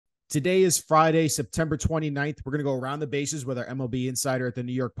Today is Friday, September 29th. We're going to go around the bases with our MLB insider at the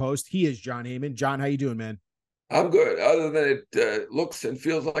New York Post. He is Jon Heyman. Jon, how you doing, man? I'm good. Other than it looks and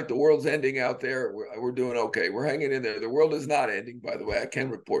feels like the world's ending out there, we're doing okay. We're hanging in there. The world is not ending, by the way. I can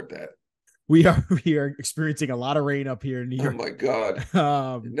report that. We are experiencing a lot of rain up here in New Oh York. my God, it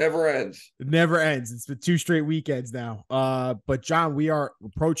Um, never ends. it never ends. It's been 2 straight weekends now. But Jon, we are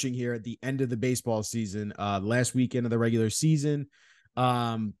approaching here at the end of the baseball season. Last weekend of the regular season.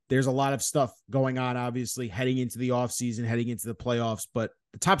 There's a lot of stuff going on, obviously, heading into the offseason, heading into the playoffs. But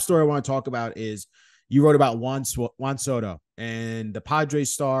the top story I want to talk about is you wrote about Juan Soto, and the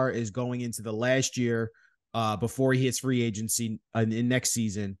Padres star is going into the last year before he hits free agency in next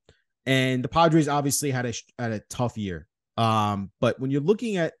season. And the Padres obviously had a tough year. But when you're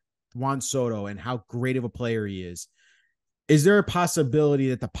looking at Juan Soto and how great of a player he is there a possibility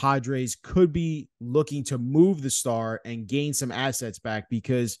that the Padres could be looking to move the star and gain some assets back,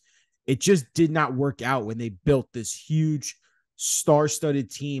 because it just did not work out when they built this huge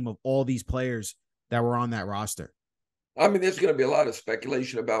star-studded team of all these players that were on that roster? I mean, there's going to be a lot of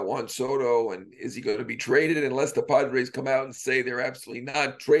speculation about Juan Soto and is he going to be traded unless the Padres come out and say they're absolutely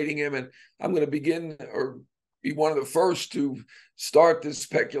not trading him. And I'm going to begin or be one of the first to start this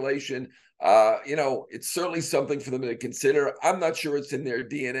speculation. It's certainly something for them to consider. I'm not sure it's in their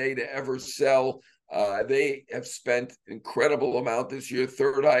DNA to ever sell. They have spent incredible amount this year,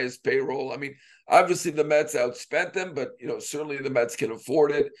 third highest payroll. I mean, obviously the Mets outspent them, but certainly the Mets can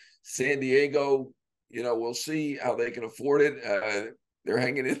afford it. San Diego, we'll see how they can afford it. They're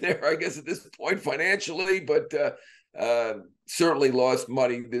hanging in there, I guess, at this point financially, but certainly lost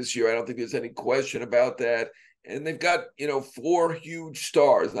money this year. I don't think there's any question about that. And they've got, four huge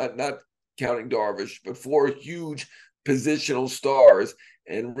stars, not counting Darvish, but four huge positional stars.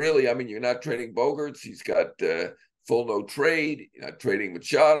 And really, I mean, you're not trading Bogarts. He's got full no trade. You're not trading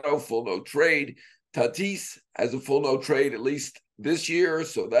Machado, full no trade. Tatis has a full no trade, at least this year.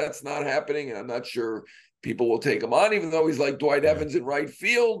 So that's not happening. And I'm not sure people will take him on, even though he's like Dwight Evans in right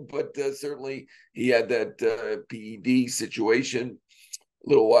field. But certainly he had that PED situation a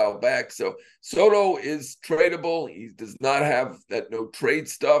little while back. So Soto is tradable. He does not have that no trade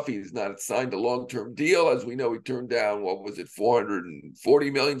stuff. He's not signed a long-term deal. As we know, he turned down, what was it, 440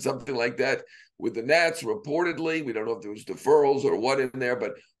 million, something like that, with the Nats, reportedly. We don't know if there was deferrals or what in there,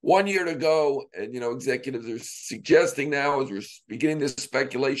 but 1 year to go. And, executives are suggesting now, as we're beginning this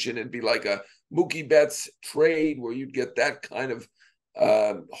speculation, it'd be like a Mookie Betts trade where you'd get that kind of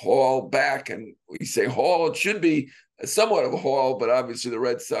haul back. And we say haul, it should be somewhat of a haul, but obviously the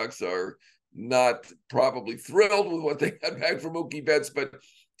Red Sox are not probably thrilled with what they got back from Mookie Betts. But,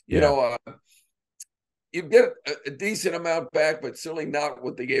 you get a decent amount back, but certainly not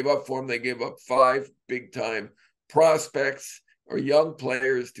what they gave up for him. They gave up 5 big-time prospects or young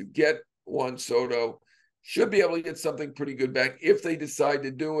players to get Juan Soto. Should be able to get something pretty good back if they decide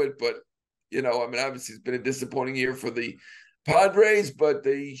to do it. But, obviously it's been a disappointing year for the Padres, but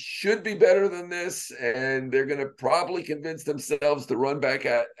they should be better than this, and they're going to probably convince themselves to run back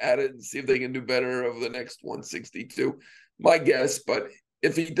at it and see if they can do better over the next 162. My guess, but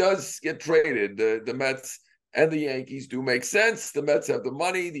if he does get traded, the Mets and the Yankees do make sense. The Mets have the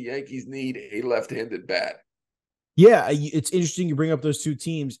money. The Yankees need a left-handed bat. Yeah, it's interesting you bring up those two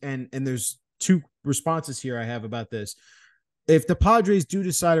teams, and there's two responses here I have about this. If the Padres do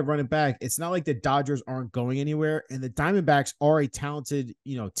decide to run it back, it's not like the Dodgers aren't going anywhere, and the Diamondbacks are a talented,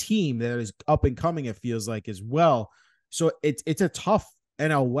 team that is up and coming, it feels like, as well. So it's a tough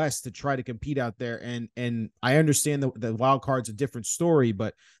NL West to try to compete out there, and I understand the wild card's a different story,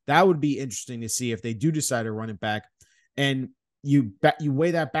 but that would be interesting to see if they do decide to run it back. And you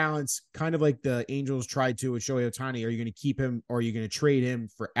weigh that balance, kind of like the Angels tried to with Shohei Ohtani. Are you going to keep him, or are you going to trade him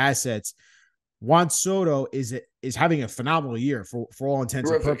for assets? Juan Soto is having a phenomenal year for all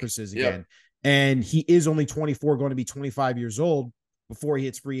intents Terrific. and purposes again. Yep. And he is only 24, going to be 25 years old before he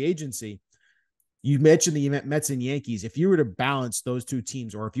hits free agency. You mentioned the Mets and Yankees. If you were to balance those two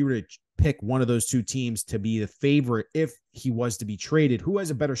teams, or if you were to pick one of those two teams to be the favorite if he was to be traded, who has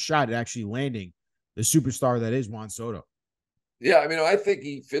a better shot at actually landing the superstar that is Juan Soto? Yeah, I think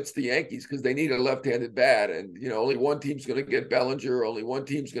he fits the Yankees because they need a left-handed bat, and only one team's going to get Bellinger, only one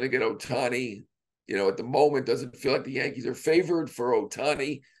team's going to get Ohtani. At the moment, doesn't feel like the Yankees are favored for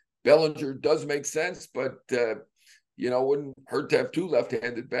Ohtani. Bellinger does make sense, but wouldn't hurt to have two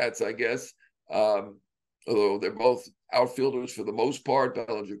left-handed bats, I guess. Although they're both outfielders for the most part.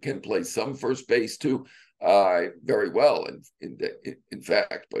 Bellinger can play some first base too, very well, in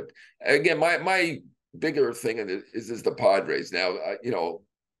fact. But again, my bigger thing is the Padres now.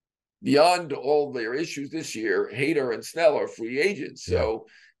 Beyond all their issues this year, Hader and Snell are free agents. So,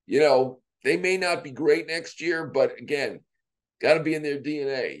 they may not be great next year, but again, got to be in their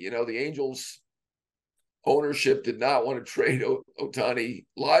DNA. The Angels ownership did not want to trade Ohtani.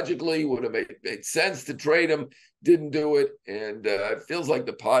 Logically, would have made sense to trade him, didn't do it. And it feels like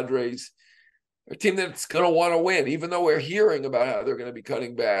the Padres are a team that's going to want to win. Even though we're hearing about how they're going to be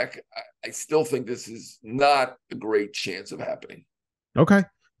cutting back, I still think this is not a great chance of happening. Okay.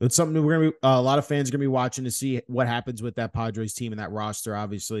 It's something we're going to be, a lot of fans are going to be watching to see what happens with that Padres team and that roster,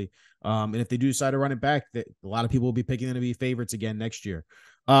 obviously. And if they do decide to run it back, a lot of people will be picking them to be favorites again next year.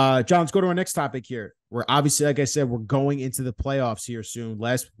 John, let's go to our next topic here. We're obviously, like I said, we're going into the playoffs here soon.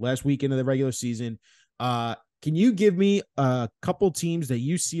 Last weekend of the regular season. Can you give me a couple teams that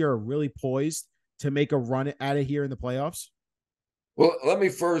you see are really poised to make a run at it here in the playoffs? Well, let me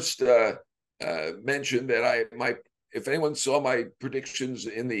first mention that if anyone saw my predictions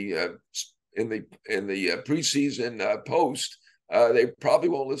in the preseason post, they probably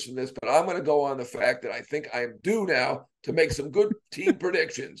won't listen to this, but I'm going to go on the fact that I think I'm due now to make some good team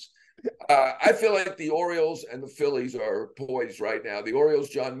predictions. I feel like the Orioles and the Phillies are poised right now. The Orioles,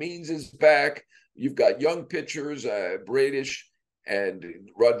 John Means is back. You've got young pitchers, Bradish and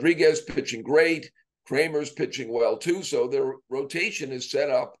Rodriguez pitching great. Kramer's pitching well too. So their rotation is set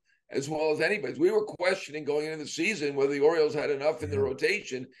up as well as anybody's. We were questioning going into the season whether the Orioles had enough in the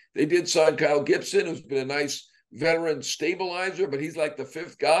rotation. They did sign Kyle Gibson, who's been a nice veteran stabilizer, but he's like the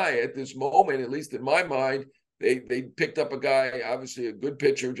fifth guy at this moment, at least in my mind. They picked up a guy, obviously a good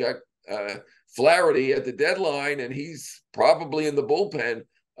pitcher, Jack Flaherty, at the deadline, and he's probably in the bullpen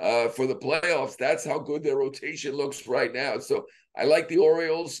for the playoffs. That's how good their rotation looks right now. So I like the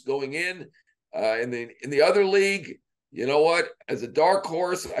Orioles going in. In the other league, you know what? As a dark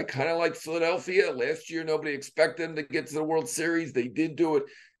horse, I kind of like Philadelphia. Last year, nobody expected them to get to the World Series. They did do it.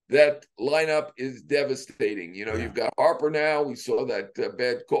 That lineup is devastating. You've got Harper now. We saw that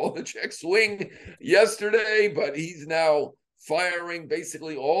bad call the check swing yesterday, but he's now firing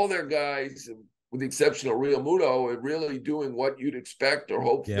basically all their guys, with the exception of Real Muto, and really doing what you'd expect or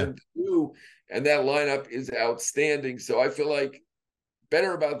hope them to do. And that lineup is outstanding. So I feel like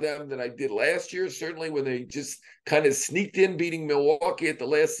better about them than I did last year, certainly when they just kind of sneaked in, beating Milwaukee at the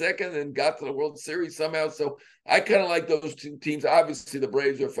last second and got to the World Series somehow. So I kind of like those two teams. Obviously, the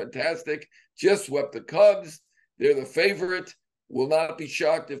Braves are fantastic. Just swept the Cubs. They're the favorite. Will not be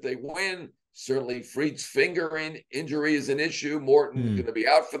shocked if they win. Certainly, Fried's finger injury is an issue. Morton going to be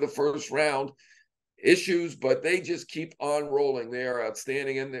out for the first round. Issues, but they just keep on rolling. They are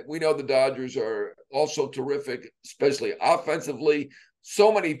outstanding. And we know the Dodgers are also terrific, especially offensively.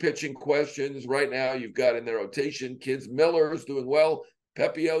 So many pitching questions right now. You've got in their rotation, kids. Miller's doing well.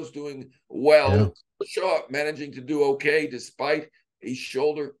 Pepio's doing well. Shaw managing to do okay despite a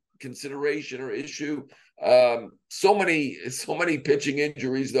shoulder consideration or issue. So many pitching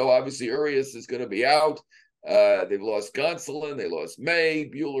injuries, though. Obviously, Urias is going to be out. They've lost Gonsolin. They lost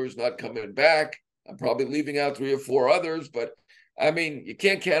May. Bueller's not coming back. I'm probably leaving out 3 or 4 others, but I mean, you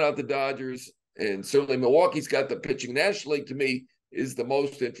can't count out the Dodgers. And certainly Milwaukee's got the pitching. National League, to me, is the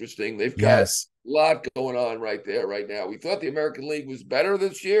most interesting. They've got a lot going on right there right now. We thought the American League was better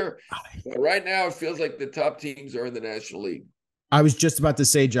this year, but right now it feels like the top teams are in the National League. I was just about to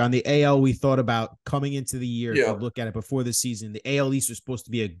say, John, the AL we thought about coming into the year, if you look at it before the season, the AL East was supposed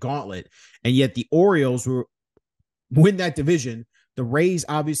to be a gauntlet, and yet the Orioles win that division. The Rays,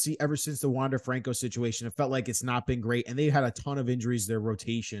 obviously, ever since the Wander Franco situation, it felt like it's not been great, and they've had a ton of injuries to their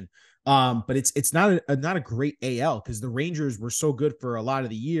rotation. But it's not a great AL because the Rangers were so good for a lot of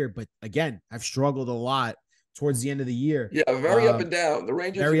the year, but again, I've struggled a lot towards the end of the year. Yeah, very up and down. The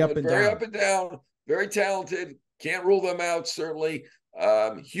Rangers very up and down, very talented. Can't rule them out, certainly.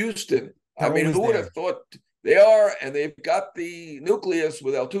 Houston, I mean, who would have thought? They are, and they've got the nucleus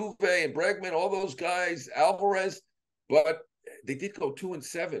with Altuve and Bregman, all those guys, Alvarez, but they did go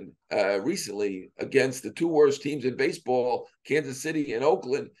 2-7 recently against the 2 worst teams in baseball, Kansas City and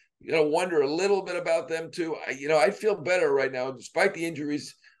Oakland. Wonder a little bit about them too. I feel better right now, despite the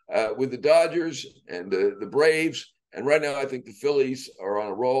injuries with the Dodgers and the Braves. And right now, I think the Phillies are on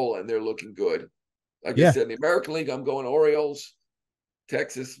a roll and they're looking good. Like I said, in the American League, I'm going Orioles.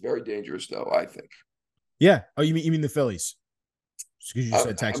 Texas, very dangerous though, I think. Yeah. Oh, you mean the Phillies? Because you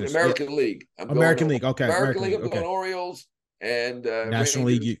said Texas. American League. American League. Okay. American League. I'm going Orioles. And National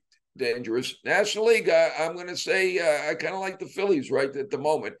League, dangerous. National League, I'm going to say I kind of like the Phillies right at the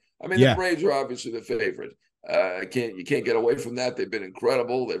moment. I mean, the Braves are obviously the favorite. You can't get away from that. They've been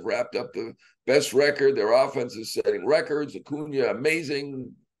incredible. They've wrapped up the best record. Their offense is setting records. Acuna,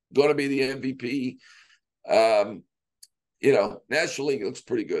 amazing, going to be the MVP. National League looks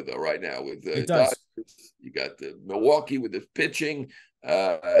pretty good though right now with Dodgers. You got the Milwaukee with the pitching.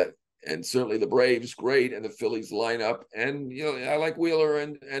 And certainly the Braves, great, and the Phillies lineup. And I like Wheeler,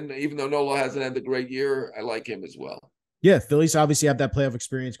 and even though Nola hasn't had the great year, I like him as well. Yeah, Phillies obviously have that playoff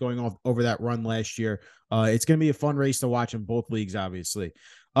experience going off over that run last year. It's going to be a fun race to watch in both leagues, obviously.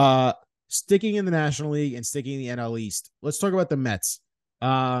 Sticking in the National League and sticking in the NL East, let's talk about the Mets.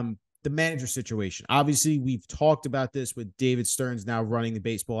 The manager situation. Obviously, we've talked about this with David Stearns now running the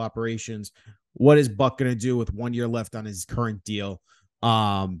baseball operations. What is Buck going to do with 1 year left on his current deal?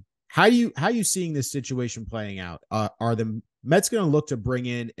 How are you seeing this situation playing out? Are the Mets going to look to bring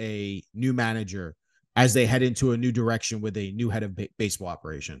in a new manager as they head into a new direction with a new head of baseball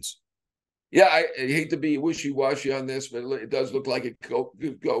operations? Yeah, I hate to be wishy-washy on this, but it does look like it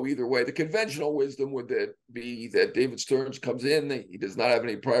could go either way. The conventional wisdom would be that David Stearns comes in. He does not have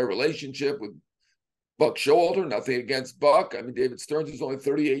any prior relationship with Buck Showalter. Nothing against Buck. I mean, David Stearns is only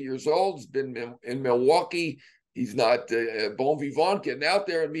 38 years old. He's been in Milwaukee. He's not bon vivant, getting out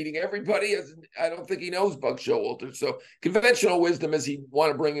there and meeting everybody. I don't think he knows Buck Showalter. So conventional wisdom is he'd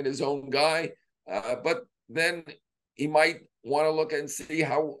want to bring in his own guy. But then he might want to look and see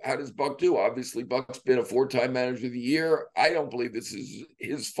how does Buck do. Obviously, Buck's been a 4-time manager of the year. I don't believe this is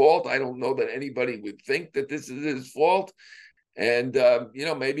his fault. I don't know that anybody would think that this is his fault. And,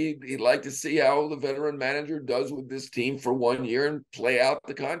 maybe he'd like to see how the veteran manager does with this team for 1 year and play out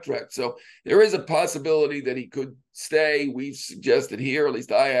the contract. So there is a possibility that he could stay. We've suggested here, at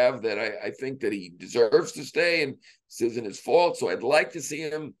least I have, that I think that he deserves to stay and this isn't his fault. So I'd like to see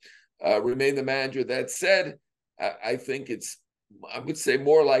him remain the manager. That said, I think I would say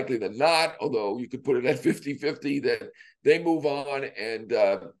more likely than not, although you could put it at 50-50, that they move on. And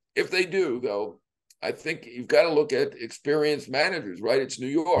if they do, though, I think you've got to look at experienced managers, right? It's New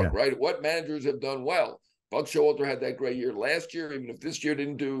York, right? What managers have done well? Buck Showalter had that great year last year, even if this year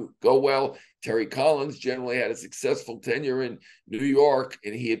didn't go well. Terry Collins generally had a successful tenure in New York,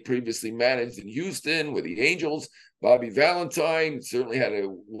 and he had previously managed in Houston with the Angels. Bobby Valentine certainly had a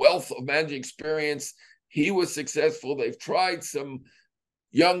wealth of managing experience. He was successful. They've tried some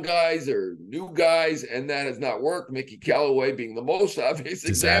young guys or new guys, and that has not worked. Mickey Callaway being the most obvious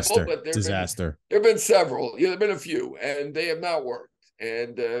example, but there have been several. There have been a few, and they have not worked.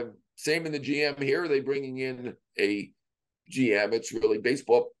 And same in the GM here. They're bringing in a GM. It's really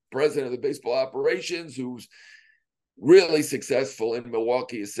president of the baseball operations, who's really successful in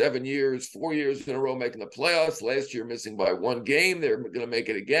Milwaukee. 7 years, 4 years in a row making the playoffs. Last year missing by 1 game. They're going to make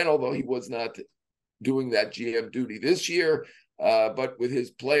it again, although he was not doing that GM duty this year. But with his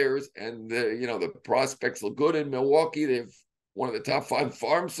players and the prospects look good in Milwaukee. They've one of the top 5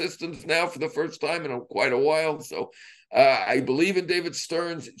 farm systems now for the first time in quite a while. So I believe in David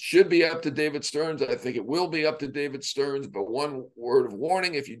Stearns. It should be up to David Stearns. I think it will be up to David Stearns. But one word of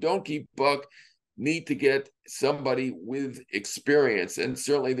warning: if you don't keep Buck, need to get somebody with experience. And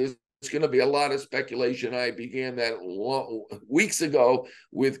certainly there's going to be a lot of speculation. I began that weeks ago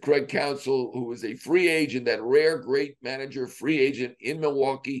with Craig Counsell, who is a free agent, that rare great manager free agent in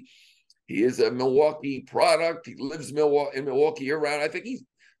Milwaukee. He is a Milwaukee product. He lives in Milwaukee year-round. I think he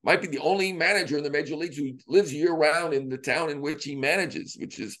might be the only manager in the major leagues who lives year-round in the town in which he manages,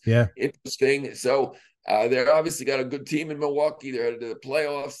 which is interesting. So they're obviously got a good team in Milwaukee. They're headed to the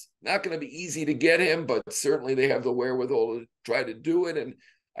playoffs. Not going to be easy to get him, but certainly they have the wherewithal to try to do it. And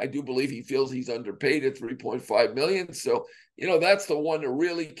I do believe he feels he's underpaid at $3.5 million. So, that's the one to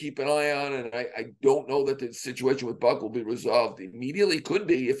really keep an eye on. And I don't know that the situation with Buck will be resolved immediately. Could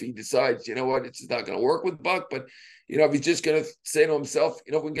be if he decides, it's not going to work with Buck. But, if he's just going to say to himself,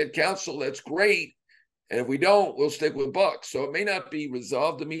 if we can get Counsell, that's great. And if we don't, we'll stick with Buck. So it may not be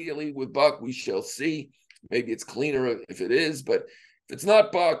resolved immediately with Buck. We shall see. Maybe it's cleaner if it is. But if it's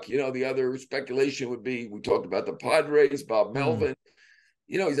not Buck, the other speculation would be, we talked about the Padres, Bob Melvin.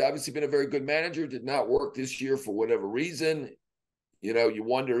 He's obviously been a very good manager, did not work this year for whatever reason. You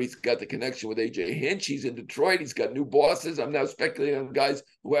wonder, he's got the connection with AJ Hinch. He's in Detroit. He's got new bosses. I'm now speculating on guys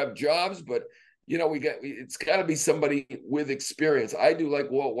who have jobs, but it's got to be somebody with experience. I do like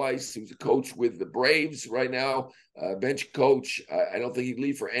Walt Weiss, who's a coach with the Braves right now, bench coach. I don't think he'd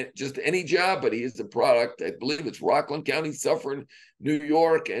leave for just any job, but he is a product. I believe it's Rockland County, Suffern, New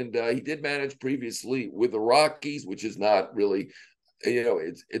York, and he did manage previously with the Rockies, which is not really,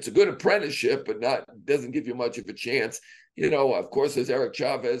 it's a good apprenticeship, but doesn't give you much of a chance. Of course, there's Eric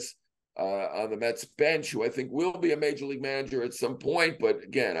Chavez on the Mets bench, who I think will be a major league manager at some point. But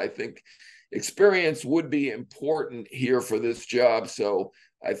again, I think experience would be important here for this job. So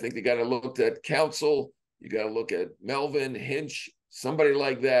I think they got to look at Counsell. You got to look at Melvin, Hinch, somebody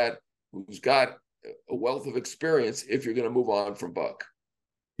like that who's got a wealth of experience if you're going to move on from Buck.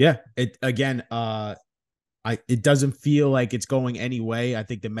 Yeah. It again, It doesn't feel like it's going any way. I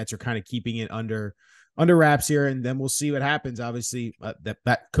think the Mets are kind of keeping it under wraps here, and then we'll see what happens. Obviously,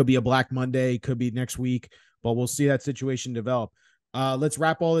 that could be a Black Monday, could be next week, but we'll see that situation develop. Let's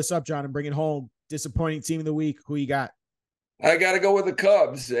wrap all this up, John, and bring it home. Disappointing team of the week. Who you got? I got to go with the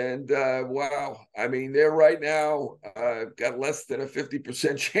Cubs. And wow, I mean, they're right now got less than a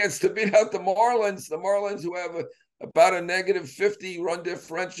 50% chance to beat out the Marlins. The Marlins, who have about a negative 50 run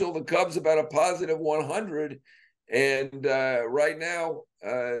differential, the Cubs about a positive 100. And right now,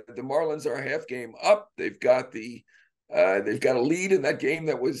 the Marlins are a half game up. They've got a lead in that game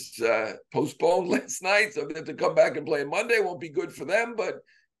that was postponed last night. So they have to come back and play Monday. Won't be good for them, but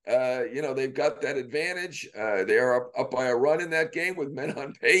they've got that advantage. They are up by a run in that game with men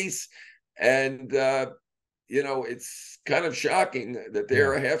on pace. And, it's kind of shocking that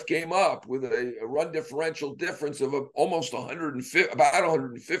they're a half game up with a run differential difference of almost 150, about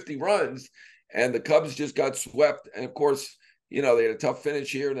 150 runs. And the Cubs just got swept. And of course, they had a tough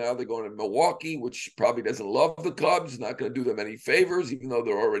finish here. Now they're going to Milwaukee, which probably doesn't love the Cubs, not going to do them any favors, even though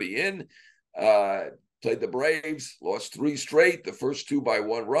they're already in. Played the Braves, lost 3 straight, the first 2 by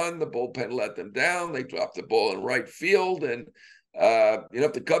 1 run. The bullpen let them down. They dropped the ball in right field. And,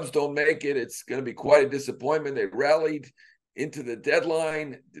 if the Cubs don't make it, it's going to be quite a disappointment. They rallied into the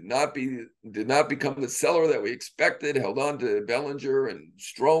deadline, did not become the seller that we expected, held on to Bellinger and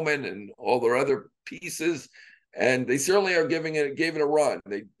Stroman and all their other pieces. And they certainly gave it a run.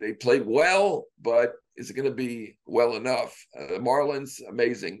 They played well, but is it going to be well enough? The Marlins,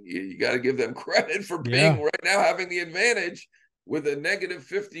 amazing. You got to give them credit for being right now having the advantage with a negative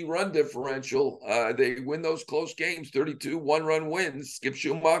 50 run differential. They win those close games, 32 one-run wins. Skip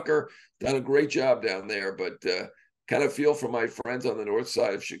Schumacher done a great job down there, but kind of feel for my friends on the north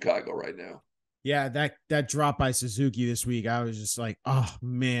side of Chicago right now. Yeah, that drop by Suzuki this week, I was just like, oh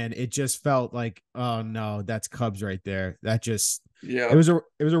man, it just felt like, oh no, that's Cubs right there. It was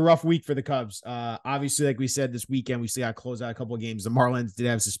a rough week for the Cubs. Obviously, like we said, this weekend we still got to close out a couple of games. The Marlins did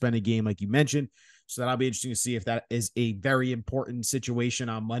have a suspended game, like you mentioned, so that'll be interesting to see if that is a very important situation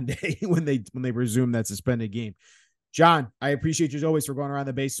on Monday when they resume that suspended game. John, I appreciate you as always for going around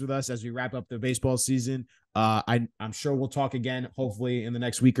the bases with us as we wrap up the baseball season. I'm sure we'll talk again, hopefully in the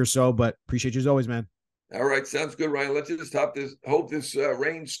next week or so, but appreciate you as always, man. All right. Sounds good, Ryan. Let's just hope this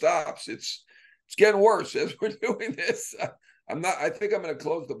rain stops. It's getting worse as we're doing this. I think I'm going to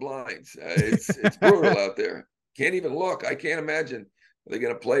close the blinds. It's brutal out there. Can't even look. I can't imagine. Are they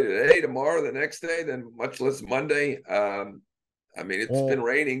going to play today, tomorrow, the next day, then much less Monday? It's been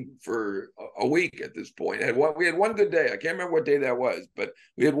raining for a week at this point. We had one good day. I can't remember what day that was, but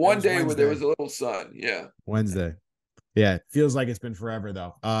we had one day where there was a little sun. Yeah. Wednesday. Yeah. It feels like it's been forever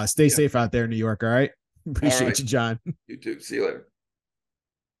though. Stay safe out there in New York. All right. Appreciate you, John. You too. See you later.